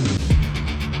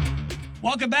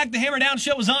Welcome back. The Hammer Down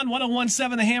Show is on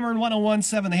 1017 The Hammer and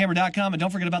 1017thehammer.com. And don't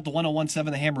forget about the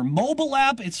 1017 The Hammer mobile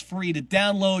app. It's free to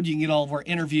download. You can get all of our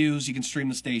interviews. You can stream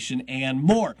the station and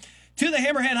more. To the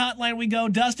Hammerhead Hotline we go.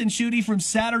 Dustin Schutte from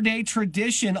Saturday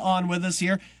Tradition on with us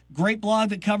here. Great blog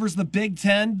that covers the Big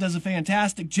Ten. Does a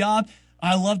fantastic job.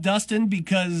 I love Dustin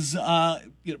because,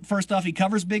 first off, he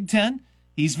covers Big Ten.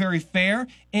 He's very fair.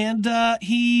 And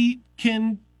he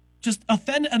can just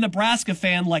offend a Nebraska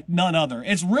fan like none other.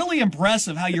 It's really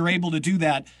impressive how you're able to do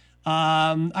that.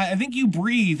 I think you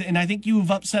breathe, and I think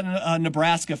you've upset a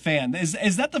Nebraska fan.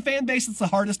 Is that the fan base that's the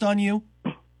hardest on you?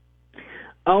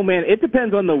 Oh, man, it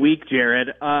depends on the week, Jared.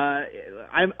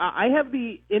 I have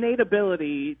the innate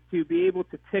ability to be able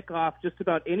to tick off just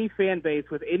about any fan base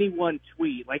with any one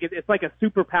tweet. Like it's like a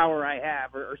superpower I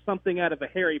have, or something out of a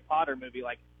Harry Potter movie.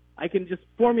 Like I can just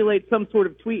formulate some sort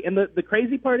of tweet. And the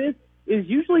crazy part is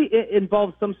usually it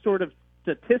involves some sort of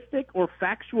statistic or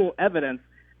factual evidence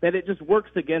that it just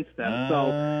works against them.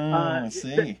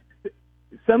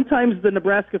 Sometimes the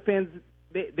Nebraska fans,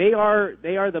 they are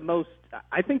the most.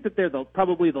 I think that they're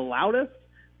probably the loudest.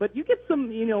 But you get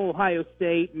some, Ohio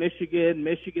State,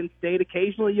 Michigan State.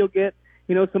 Occasionally you'll get,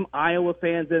 some Iowa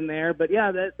fans in there. But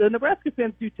yeah, the Nebraska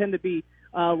fans do tend to be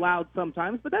loud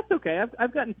sometimes. But that's okay.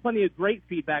 I've gotten plenty of great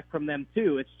feedback from them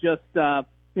too. It's just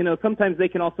sometimes they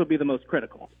can also be the most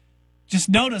critical. Just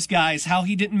notice, guys, how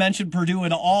he didn't mention Purdue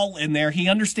at all in there. He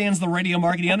understands the radio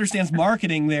market. He understands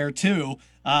marketing there, too.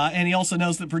 And he also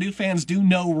knows that Purdue fans do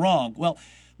no wrong. Well,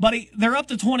 buddy, they're up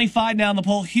to 25 now in the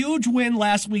poll. Huge win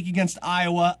last week against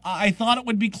Iowa. I thought it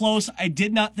would be close. I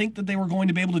did not think that they were going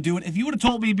to be able to do it. If you would have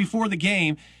told me before the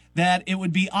game that it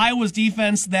would be Iowa's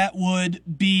defense that would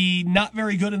be not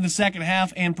very good in the second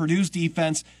half and Purdue's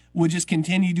defense would just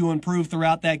continue to improve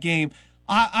throughout that game,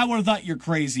 I would have thought you're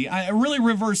crazy. I really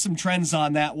reversed some trends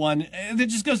on that one. That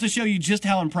just goes to show you just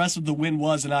how impressive the win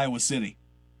was in Iowa City.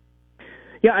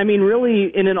 Yeah, I mean, really,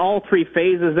 in all three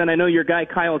phases, and I know your guy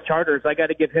Kyle Charters, I got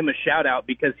to give him a shout-out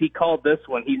because he called this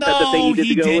one. He said that they needed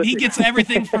to go with He gets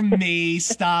everything from me.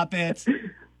 Stop it.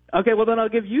 Okay, well, then I'll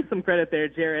give you some credit there,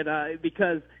 Jared,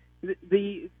 because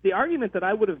the argument that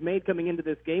I would have made coming into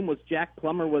this game was Jack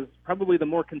Plummer was probably the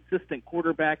more consistent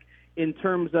quarterback in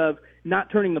terms of not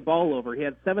turning the ball over. He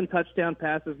had 7 touchdown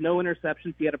passes, no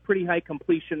interceptions. He had a pretty high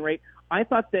completion rate. I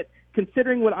thought that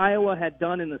considering what Iowa had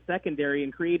done in the secondary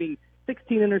and creating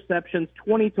 16 interceptions,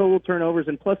 20 total turnovers,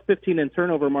 and plus 15 in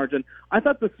turnover margin, I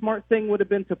thought the smart thing would have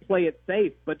been to play it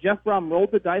safe. But Jeff Brom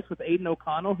rolled the dice with Aiden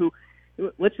O'Connell, who,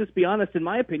 let's just be honest, in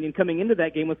my opinion, coming into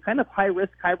that game was kind of high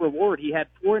risk, high reward. He had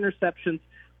 4 interceptions,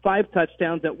 5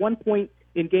 touchdowns. At one point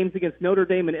in games against Notre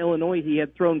Dame and Illinois, he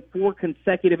had thrown 4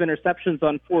 consecutive interceptions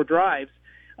on 4 drives.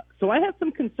 So I had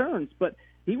some concerns, but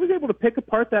he was able to pick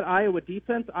apart that Iowa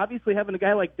defense. Obviously, having a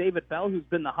guy like David Bell, who's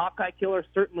been the Hawkeye killer,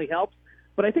 certainly helps.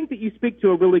 But I think that you speak to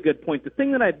a really good point. The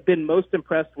thing that I've been most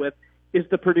impressed with is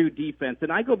the Purdue defense.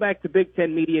 And I go back to Big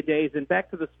Ten media days and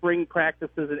back to the spring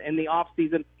practices and the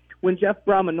offseason when Jeff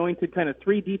Brom anointed kind of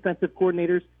 3 defensive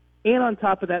coordinators, and on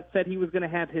top of that said he was going to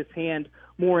have his hand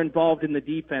more involved in the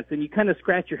defense. And you kind of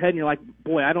scratch your head and you're like,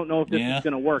 boy, I don't know if this is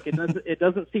going to work. It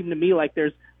doesn't seem to me like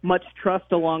there's much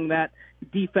trust along that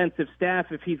defensive staff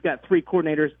if he's got 3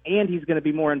 coordinators and he's going to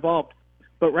be more involved.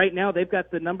 But right now they've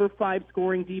got the number 5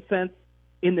 scoring defense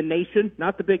in the nation,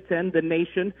 not the Big Ten, the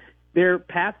nation. Their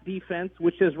pass defense,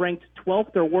 which is ranked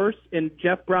 12th or worse in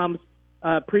Jeff Brom's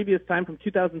previous time from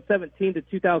 2017 to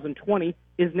 2020,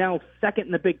 is now second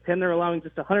in the Big Ten. They're allowing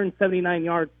just 179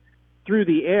 yards through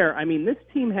the air. I mean, this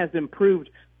team has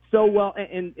improved so well.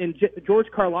 And George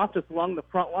Karlaftis along the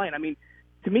front line, I mean,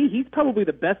 to me, he's probably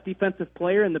the best defensive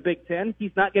player in the Big Ten.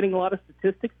 He's not getting a lot of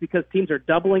statistics because teams are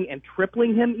doubling and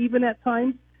tripling him even at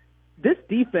times. This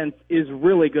defense is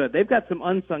really good. They've got some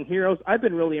unsung heroes. I've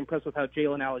been really impressed with how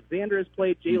Jalen Alexander has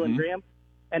played, Jalen Graham.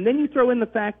 And then you throw in the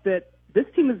fact that this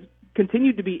team has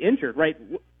continued to be injured, right?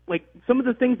 Like some of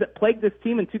the things that plagued this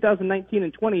team in 2019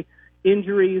 and 20,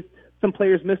 injuries, some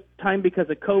players missed time because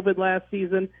of COVID last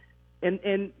season,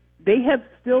 and they have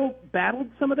still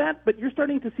battled some of that, but you're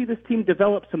starting to see this team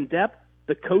develop some depth.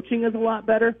 The coaching is a lot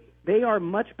better. They are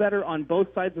much better on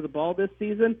both sides of the ball this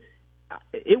season.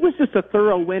 It was just a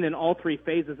thorough win in all 3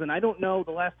 phases, and I don't know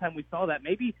the last time we saw that.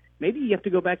 Maybe you have to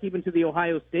go back even to the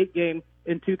Ohio State game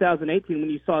in 2018 when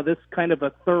you saw this kind of a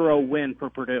thorough win for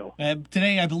Purdue.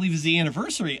 Today, I believe, is the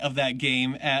anniversary of that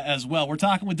game as well. We're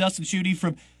talking with Dustin Schutte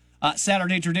from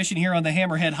Saturday Tradition here on the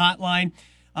Hammerhead Hotline.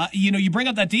 You bring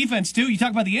up that defense, too. You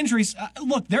talk about the injuries.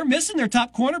 Look, they're missing their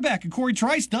top cornerback, and Corey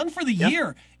Trice, done for the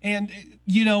year. And,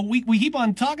 we keep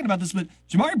on talking about this, but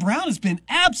Jamari Brown has been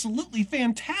absolutely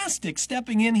fantastic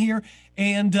stepping in here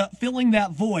and filling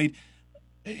that void.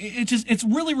 It's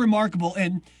really remarkable.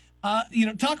 And,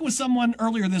 talking with someone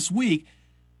earlier this week,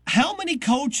 how many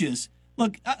coaches,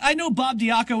 look, I know Bob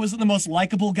Diaco isn't the most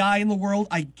likable guy in the world.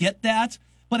 I get that.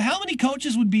 But how many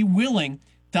coaches would be willing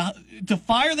to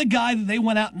fire the guy that they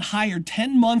went out and hired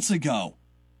 10 months ago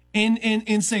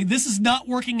and say, this is not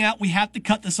working out. We have to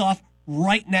cut this off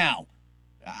right now?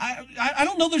 I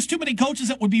don't know there's too many coaches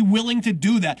that would be willing to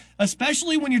do that,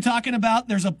 especially when you're talking about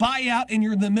there's a buyout and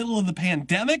you're in the middle of the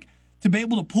pandemic. To be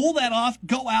able to pull that off,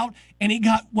 go out, and he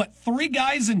got, 3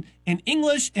 guys in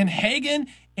English and Hagen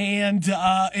and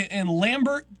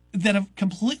Lambert that have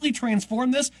completely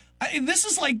transformed this. This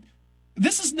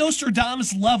is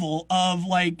Nostradamus level of,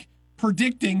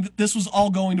 predicting that this was all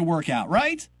going to work out,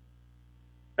 right?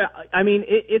 I mean,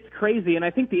 it's crazy, and I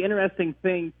think the interesting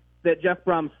thing that Jeff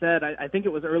Brom said, I think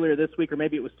it was earlier this week or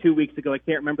maybe it was 2 weeks ago, I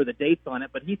can't remember the dates on it,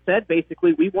 but he said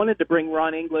basically we wanted to bring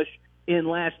Ron English in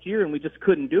last year and we just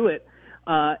couldn't do it.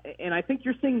 And I think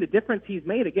you're seeing the difference he's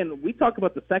made. Again, we talk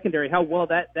about the secondary, how well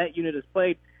that unit has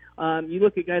played. You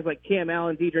look at guys like Cam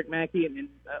Allen, Dedrick Mackey, and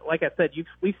like I said,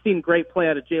 we've seen great play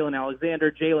out of Jalen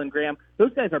Alexander, Jalen Graham.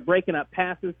 Those guys are breaking up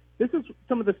passes. This is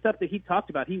some of the stuff that he talked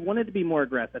about. He wanted to be more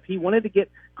aggressive. He wanted to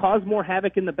cause more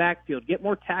havoc in the backfield, get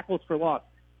more tackles for loss,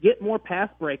 get more pass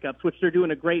breakups, which they're doing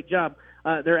a great job.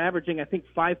 They're averaging, I think,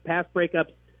 5 pass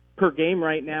breakups per game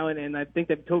right now, and I think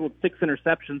they've totaled 6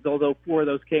 interceptions, although 4 of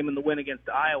those came in the win against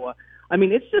Iowa. I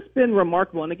mean, it's just been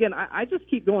remarkable. And again, I just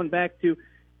keep going back to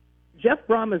Jeff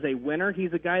Brom is a winner.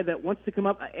 He's a guy that wants to come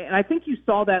up, and I think you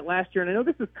saw that last year, and I know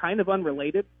this is kind of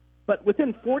unrelated, but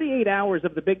within 48 hours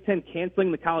of the Big Ten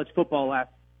canceling the college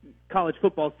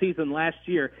football season last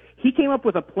year, he came up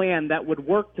with a plan that would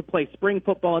work to play spring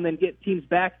football and then get teams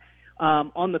back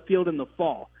on the field in the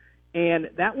fall. And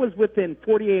that was within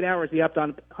 48 hours he hopped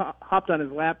on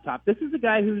his laptop. This is a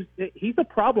guy he's a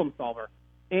problem solver.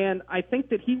 And I think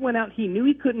that he went out, he knew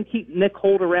he couldn't keep Nick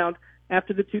Holt around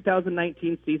after the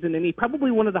 2019 season, and he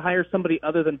probably wanted to hire somebody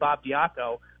other than Bob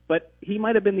Diaco, but he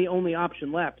might have been the only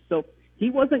option left. So he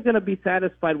wasn't going to be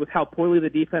satisfied with how poorly the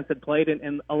defense had played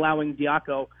and allowing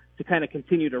Diaco to kind of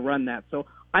continue to run that. So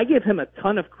I give him a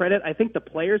ton of credit. I think the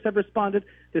players have responded.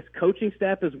 This coaching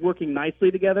staff is working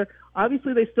nicely together.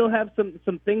 Obviously, they still have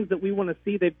some things that we want to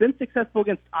see. They've been successful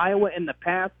against Iowa in the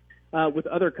past with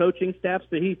other coaching staffs.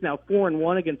 So he's now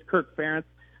 4-1 against Kirk Ferentz.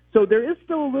 So there is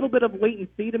still a little bit of wait and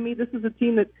see to me. This is a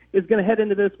team that is going to head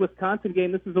into this Wisconsin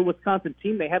game. This is a Wisconsin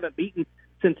team they haven't beaten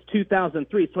since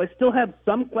 2003. So I still have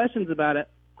some questions about it.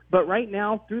 But right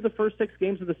now, through the first 6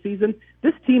 games of the season,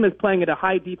 this team is playing at a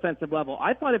high defensive level.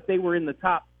 I thought if they were in the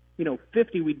top,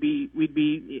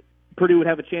 50, Purdue would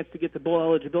have a chance to get to bowl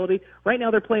eligibility. Right now,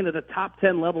 they're playing at a top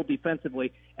 10 level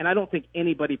defensively, and I don't think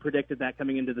anybody predicted that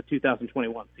coming into the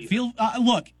 2021 season.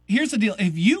 Look, here's the deal.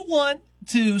 If you want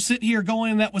to sit here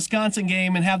going in that Wisconsin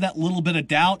game and have that little bit of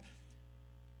doubt,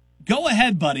 go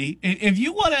ahead, buddy. If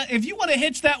you want to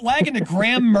hitch that wagon to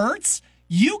Graham Mertz,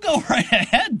 you go right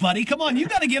ahead, buddy. Come on, you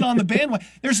got to get on the bandwagon.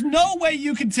 There's no way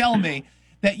you can tell me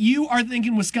that you are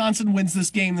thinking Wisconsin wins this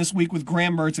game this week with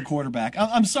Graham Mertz at quarterback.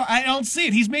 I'm sorry, I don't see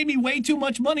it. He's made me way too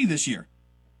much money this year.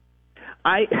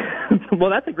 Well,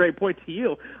 that's a great point to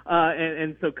you,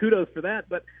 and so kudos for that.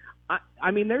 But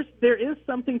I mean, there is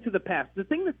something to the past. The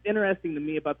thing that's interesting to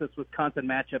me about this Wisconsin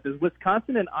matchup is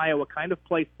Wisconsin and Iowa kind of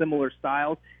play similar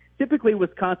styles. Typically,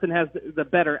 Wisconsin has the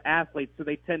better athletes, so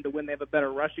they tend to win. They have a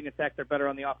better rushing attack. They're better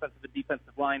on the offensive and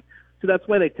defensive line. So that's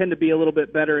why they tend to be a little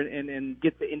bit better and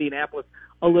get to Indianapolis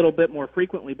a little bit more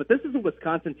frequently. But this is a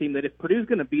Wisconsin team that if Purdue's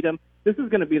going to beat them, this is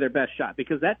going to be their best shot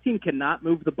because that team cannot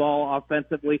move the ball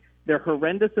offensively. They're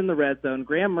horrendous in the red zone.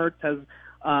 Graham Mertz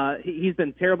he's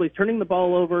been terrible. He's turning the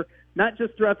ball over, not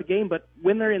just throughout the game, but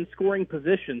when they're in scoring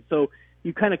position. So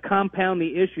you kind of compound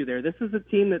the issue there. This is a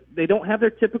team that they don't have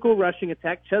their typical rushing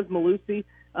attack. Ches Malusi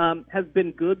has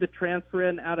been good to transfer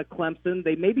in out of Clemson.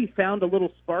 They maybe found a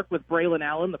little spark with Braylon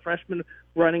Allen, the freshman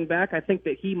running back. I think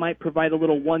that he might provide a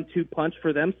little 1-2 punch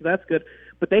for them, so that's good.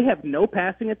 But they have no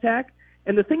passing attack.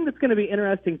 And the thing that's going to be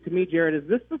interesting to me, Jared, is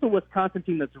this is a Wisconsin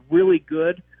team that's really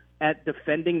good at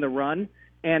defending the run.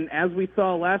 And as we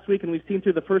saw last week, and we've seen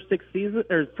through the first 6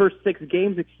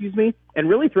 games, and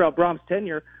really throughout Brom's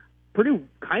tenure, Purdue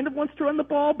kind of wants to run the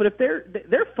ball, but if they're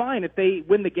fine if they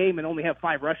win the game and only have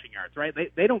 5 rushing yards, right?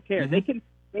 They don't care. Mm-hmm.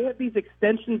 They have these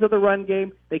extensions of the run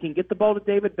game. They can get the ball to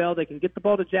David Bell. They can get the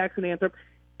ball to Jackson Anthrop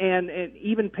and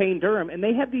even Payne Durham. And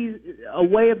they have a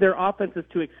way of their offenses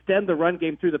to extend the run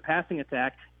game through the passing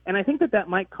attack. And I think that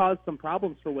might cause some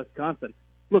problems for Wisconsin.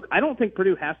 Look, I don't think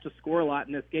Purdue has to score a lot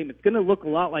in this game. It's going to look a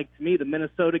lot like, to me, the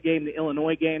Minnesota game, the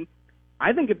Illinois game.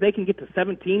 I think if they can get to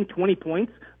 17, 20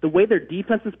 points, the way their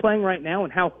defense is playing right now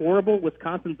and how horrible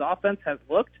Wisconsin's offense has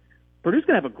looked, Purdue's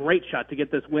going to have a great shot to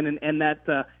get this win and end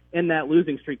that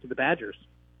losing streak to the Badgers.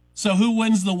 So who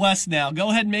wins the West now?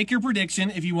 Go ahead and make your prediction.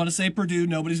 If you want to say Purdue,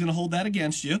 nobody's going to hold that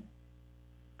against you.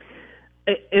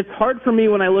 It's hard for me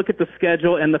when I look at the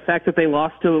schedule and the fact that they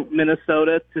lost to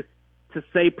Minnesota to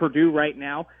say Purdue right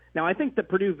now. Now, I think that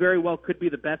Purdue very well could be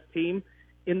the best team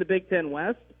in the Big Ten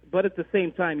West, but at the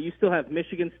same time, you still have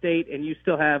Michigan State and you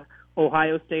still have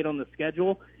Ohio State on the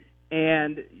schedule.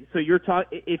 And so you're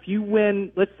talking, if you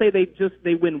win, let's say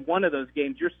they win one of those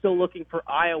games, you're still looking for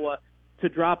Iowa to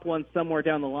drop one somewhere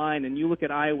down the line. And you look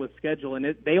at Iowa's schedule,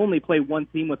 and they only play one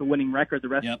team with a winning record the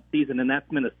rest of the season, and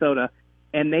that's Minnesota.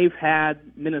 And they've had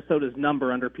Minnesota's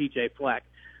number under P.J. Fleck.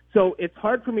 So it's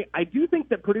hard for me. I do think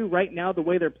that Purdue right now, the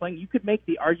way they're playing, you could make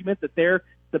the argument that they're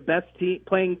the best team,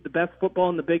 playing the best football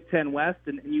in the Big Ten West.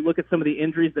 And you look at some of the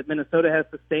injuries that Minnesota has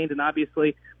sustained, and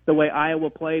obviously the way Iowa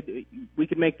played, we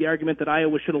could make the argument that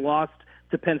Iowa should have lost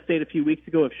to Penn State a few weeks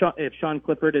ago if Sean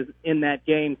Clifford is in that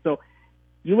game. So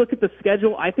you look at the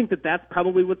schedule, I think that that's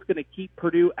probably what's going to keep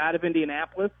Purdue out of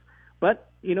Indianapolis. But,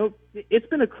 it's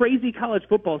been a crazy college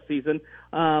football season.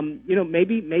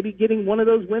 Maybe getting one of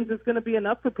those wins is going to be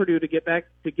enough for Purdue to get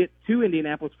to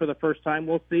Indianapolis for the first time.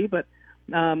 We'll see. But,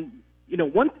 the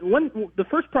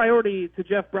first priority to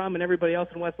Jeff Brom and everybody else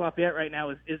in West Lafayette right now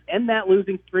is end that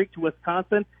losing streak to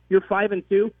Wisconsin. You're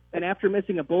 5-2, and after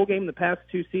missing a bowl game the past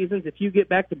 2 seasons, if you get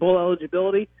back to bowl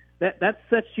eligibility, that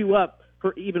sets you up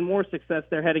for even more success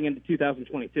there heading into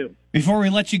 2022. Before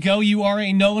we let you go, you are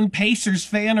a known Pacers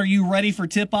fan. Are you ready for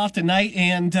tip-off tonight?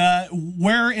 And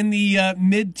where in the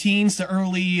mid-teens to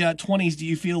early 20s do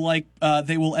you feel like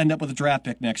they will end up with a draft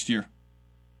pick next year?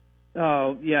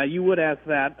 Oh, yeah, you would ask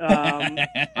that.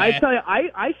 I tell you,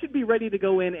 I should be ready to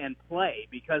go in and play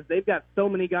because they've got so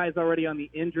many guys already on the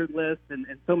injured list and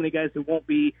so many guys who won't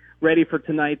be ready for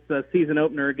tonight's season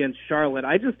opener against Charlotte.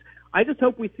 I just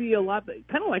hope we see a lot,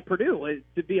 kind of like Purdue,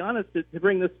 to be honest, to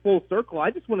bring this full circle.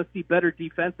 I just want to see better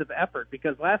defensive effort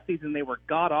because last season they were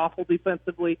god-awful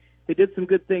defensively. They did some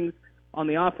good things on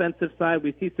the offensive side.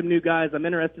 We see some new guys. I'm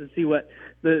interested to see what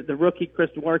the rookie Chris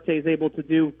Duarte is able to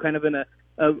do kind of in a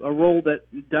role that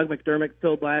Doug McDermott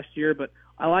filled last year. But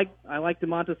I like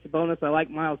DeMontis Sabonis. I like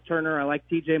Miles Turner. I like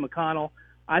T.J. McConnell.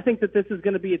 I think that this is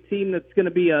going to be a team that's going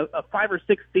to be a 5 or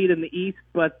 6 seed in the East,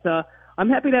 but I'm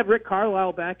happy to have Rick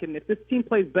Carlisle back, and if this team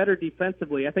plays better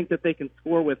defensively, I think that they can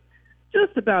score with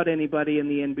just about anybody in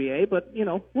the NBA. But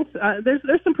we'll see.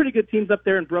 There's some pretty good teams up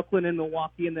there in Brooklyn and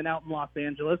Milwaukee, and then out in Los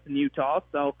Angeles and Utah.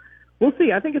 So we'll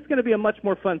see. I think it's going to be a much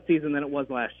more fun season than it was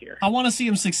last year. I want to see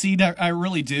him succeed. I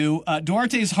really do.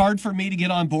 Duarte is hard for me to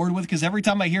get on board with because every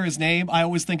time I hear his name, I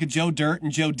always think of Joe Dirt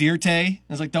and Joe Dierte. I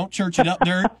was like, don't church it up,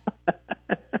 Dirt.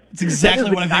 It's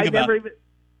exactly what I think about.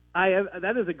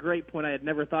 That is a great point. I had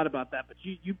never thought about that, but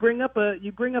you bring up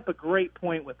a great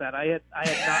point with that. I had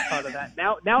not thought of that.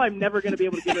 Now I'm never going to be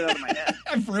able to get it out of my head.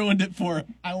 I've ruined it for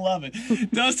him. I love it.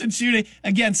 Dustin Shooting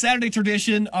again. Saturday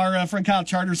Tradition. Our friend Kyle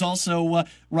Charters also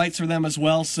writes for them as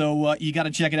well. So you got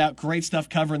to check it out. Great stuff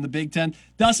covering the Big Ten.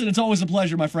 Dustin, it's always a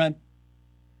pleasure, my friend.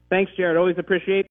 Thanks, Jared. Always appreciate it.